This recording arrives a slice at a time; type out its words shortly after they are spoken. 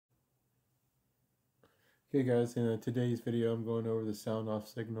Hey guys, in today's video I'm going over the Soundoff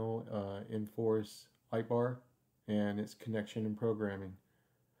signal nFORCE Lightbar and its connection and programming.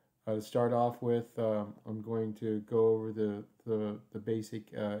 To start off with, I'm going to go over the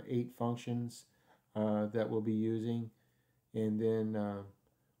basic 8 functions that we'll be using, and then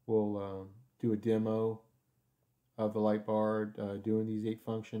we'll do a demo of the Lightbar doing these 8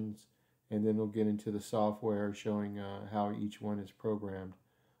 functions, and then we'll get into the software showing how each one is programmed.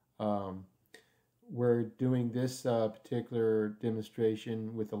 We're doing this particular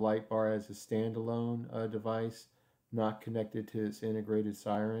demonstration with the Lightbar as a standalone device, not connected to its integrated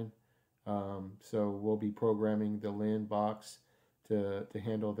siren. So we'll be programming the Lin box to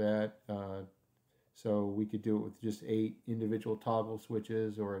handle that. So we could do it with just 8 individual toggle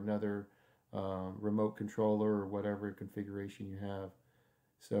switches or another remote controller or whatever configuration you have.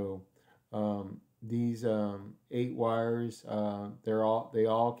 So these 8 wires, they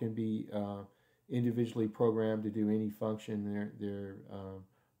all can be individually programmed to do any function. They're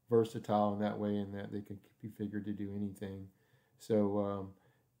versatile in that way, and that they can be configured to do anything. So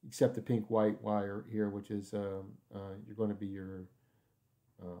except the pink-white wire here, which is you're going to be your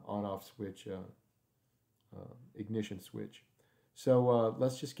on-off switch, ignition switch. So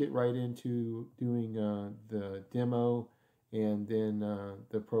let's just get right into doing the demo and then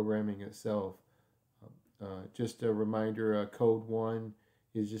the programming itself. Just a reminder, code 1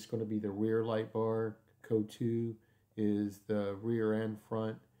 is just going to be the rear light bar, code 2 is the rear and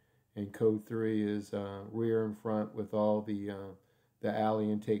front, and code 3 is rear and front with all the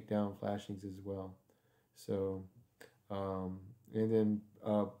alley and takedown flashings as well. So and then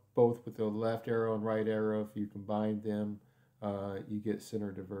both with the left arrow and right arrow, if you combine them, you get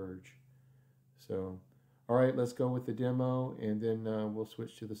center diverge. So all right, let's go with the demo, and then we'll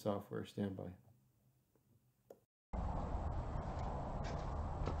switch to the software. Stand by.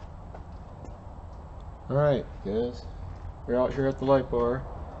 Alright guys, we're out here at the Lightbar.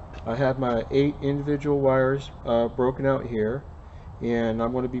 I have my 8 individual wires broken out here, and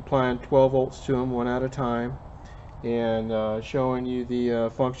I'm going to be applying 12 volts to them one at a time, and showing you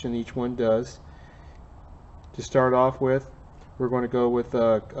the function each one does. To start off with, we're going to go with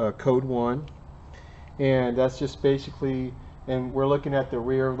code 1, and that's just basically, and we're looking at the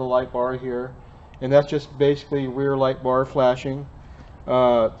rear of the Lightbar here, and that's just basically rear Lightbar flashing.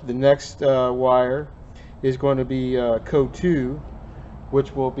 The next wire is going to be code 2,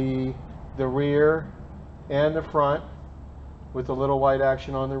 which will be the rear and the front with a little white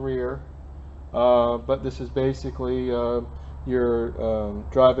action on the rear. But this is basically you're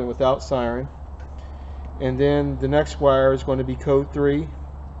driving without siren. And then the next wire is going to be code 3,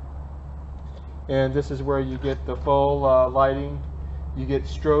 and this is where you get the full lighting. You get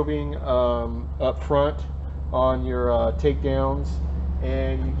strobing up front on your takedowns,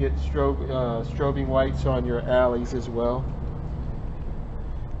 and you get strobing whites on your alleys as well.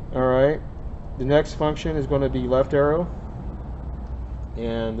 Alright, the next function is going to be left arrow,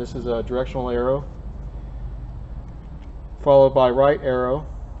 and this is a directional arrow, followed by right arrow,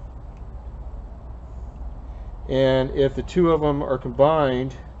 and if the two of them are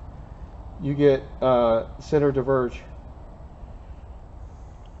combined, you get center diverge.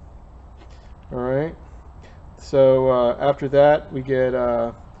 Alright, so after that we get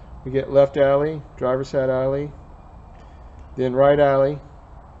left alley, driver side alley, then right alley,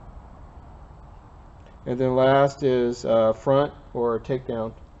 and then last is front or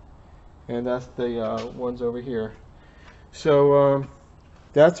takedown, and that's the ones over here. So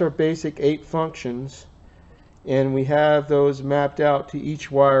that's our basic 8 functions, and we have those mapped out to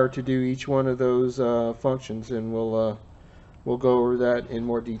each wire to do each one of those functions, and we'll go over that in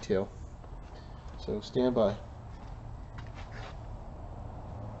more detail. So stand by.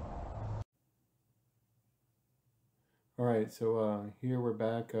 Alright, so here we're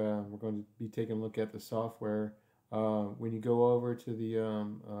back. We're going to be taking a look at the software. When you go over to the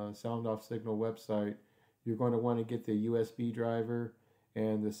Soundoff Signal website, you're going to want to get the USB driver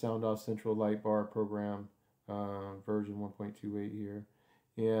and the Soundoff Central Lightbar program, version 1.28 here,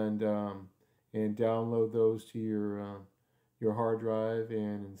 and download those to your hard drive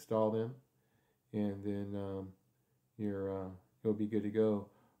and install them, and then you'll be good to go.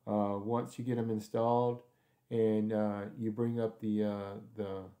 Once you get them installed, and you bring up the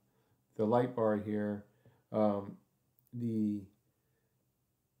Lightbar here, the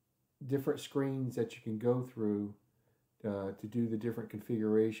different screens that you can go through to do the different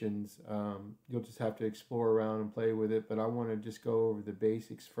configurations, you'll just have to explore around and play with it, but I want to just go over the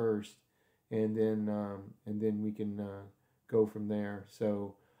basics first, and then we can go from there.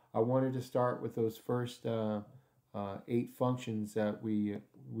 So I wanted to start with those first 8 functions that we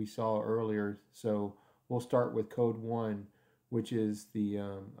saw earlier. So we'll start with code 1, which is the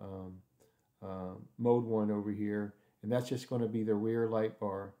mode 1 over here, and that's just going to be the rear light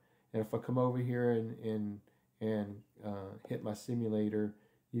bar. And if I come over here and hit my simulator,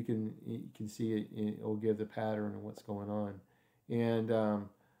 you can see it. It'll give the pattern and what's going on. And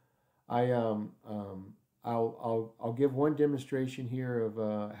I'll give one demonstration here of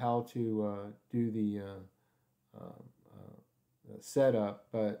how to do the setup,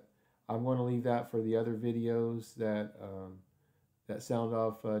 but I'm going to leave that for the other videos that that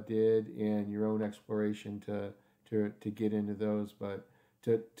Soundoff did, and your own exploration to get into those. But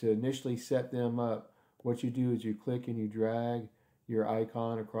to initially set them up, what you do is you click and you drag your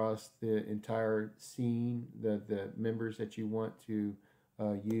icon across the entire scene, the members that you want to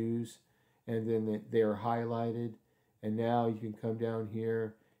use, and then they are highlighted. And now you can come down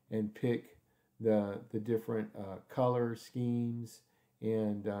here and pick the different color schemes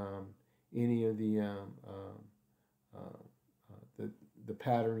and any of the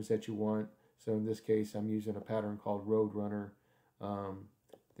patterns that you want. So in this case, I'm using a pattern called Roadrunner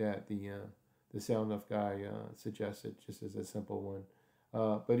that the Soundoff guy suggested, just as a simple one.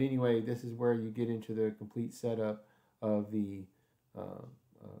 But anyway, this is where you get into the complete setup of the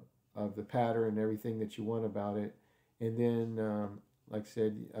pattern and everything that you want about it. And then, like I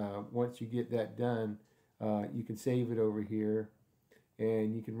said, once you get that done, you can save it over here,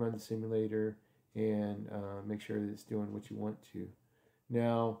 and you can run the simulator and make sure that it's doing what you want to.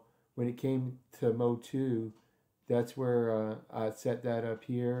 Now, when it came to mode 2, that's where I set that up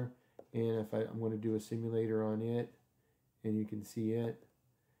here, and if I'm going to do a simulator on it, and you can see it.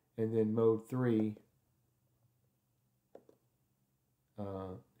 And then mode 3,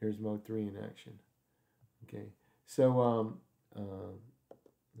 here's mode 3 in action. Okay, so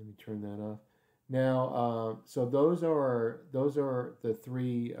let me turn that off. Now, so those are the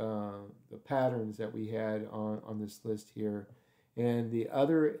three the patterns that we had on this list here, and the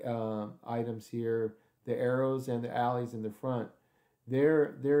other items here, the arrows and the alleys in the front,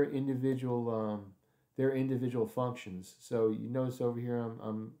 they're individual functions. So you notice over here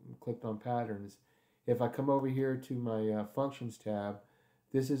I'm clicked on patterns. If I come over here to my functions tab,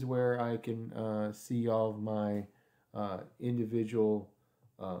 this is where I can see all of my individual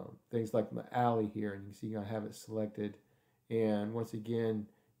things, like my alley here, and you can see I have it selected. And once again,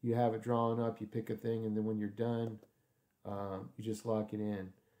 you have it drawn up, you pick a thing, and then when you're done, you just lock it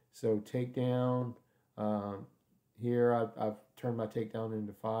in. So takedown, here I've turned my takedown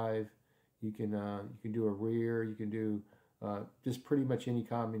into 5. You can do a rear, you can do just pretty much any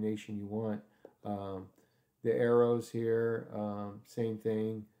combination you want. The arrows here, same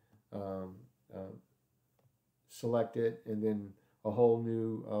thing. Select it, and then a whole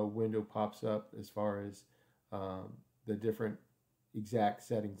new window pops up as far as the different exact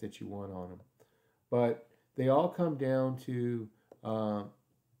settings that you want on them. But they all come down to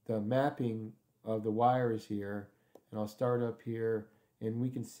the mapping of the wires here. And I'll start up here, and we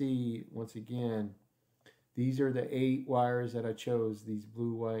can see once again, these are the 8 wires that I chose, these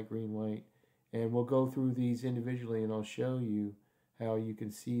blue, white, green, white. And we'll go through these individually, and I'll show you how you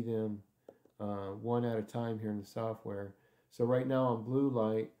can see them one at a time here in the software. So right now on blue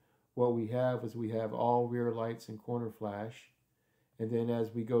light, what we have is we have all rear lights and corner flash. And then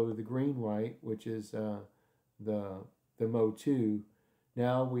as we go to the green white, which is the mode 2,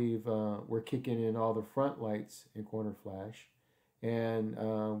 now we're kicking in all the front lights and corner flash, and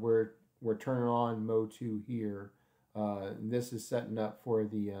we're turning on mode 2 here. And this is setting up for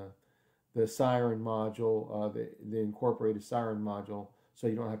the siren module, the incorporated siren module, so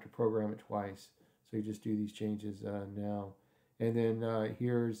you don't have to program it twice. So you just do these changes now. And then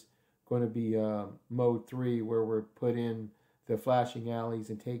here's going to be mode 3, where we're put in the flashing alleys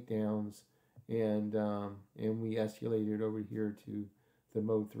and takedowns, and we escalate it over here to the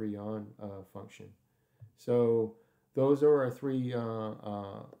mode 3 on function. So those are our 3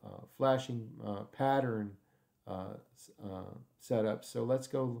 flashing pattern setups. So let's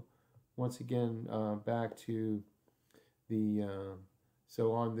go once again back to the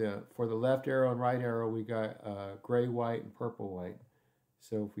so on for the left arrow and right arrow, we got gray, white, and purple, white.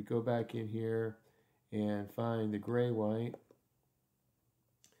 So if we go back in here and find the gray, white,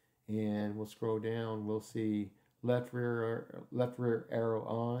 and we'll scroll down, we'll see left rear arrow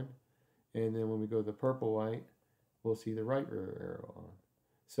on, and then when we go to the purple, white, we'll see the right rear arrow on.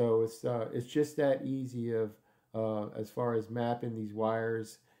 So it's just that easy of as far as mapping these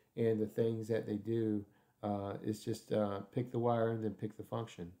wires and the things that they do. It's just pick the wire and then pick the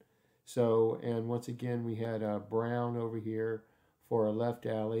function. So, and once again, we had brown over here for a left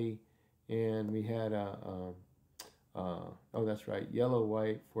alley, and we had oh, that's right, yellow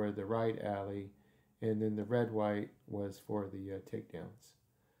white for the right alley, and then the red white was for the takedowns.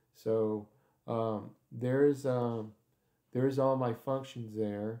 So there's all my functions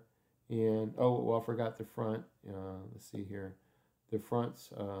there. And oh, well, I forgot the front. Let's see here. The front's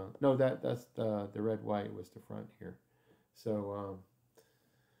no, that's the red white was the front here. So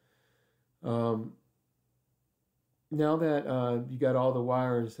now that you got all the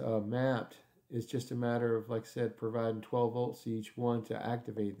wires mapped, it's just a matter of, like I said, providing 12 volts to each one to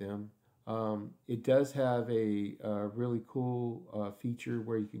activate them. It does have a really cool feature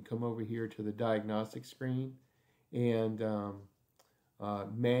where you can come over here to the diagnostic screen and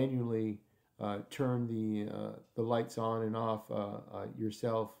manually turn the lights on and off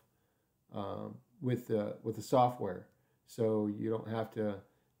yourself with the software, so you don't have to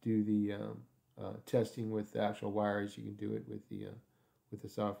do the testing with the actual wires. You can do it with the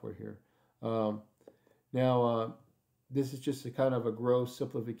software here. Now this is just a kind of a gross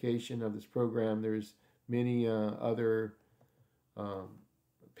simplification of this program. There's many other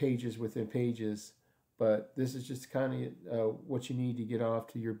pages within pages, but this is just kind of what you need to get off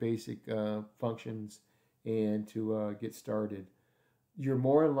to your basic functions and to get started. You're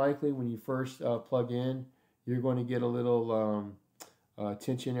more than likely, when you first plug in, you're going to get a little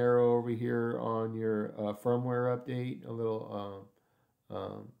tension arrow over here on your firmware update, a little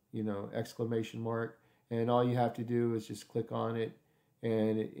exclamation mark, and all you have to do is just click on it,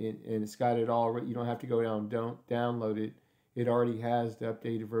 and it's got it all. You don't have to go down, don't download it. It already has the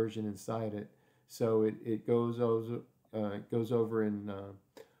updated version inside it, so it goes over and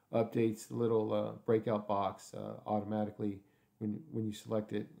updates the little breakout box automatically when you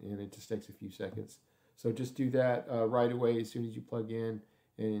select it, and it just takes a few seconds. So just do that right away as soon as you plug in,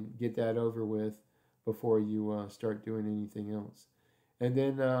 and get that over with before you start doing anything else. And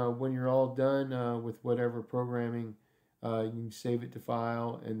then when you're all done with whatever programming, you can save it to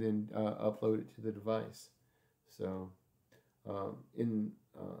file and then upload it to the device. So in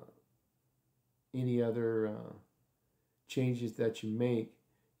any other changes that you make,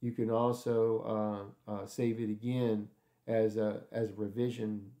 you can also save it again as a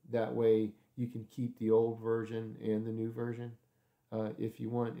revision. That way you can keep the old version and the new version if you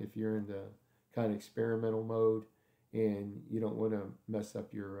want, if you're in the kind of experimental mode and you don't want to mess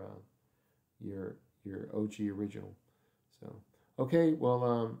up your OG original. So okay,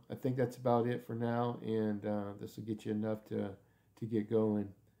 well I think that's about it for now, and this will get you enough to get going,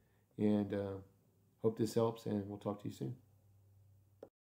 and hope this helps, and we'll talk to you soon.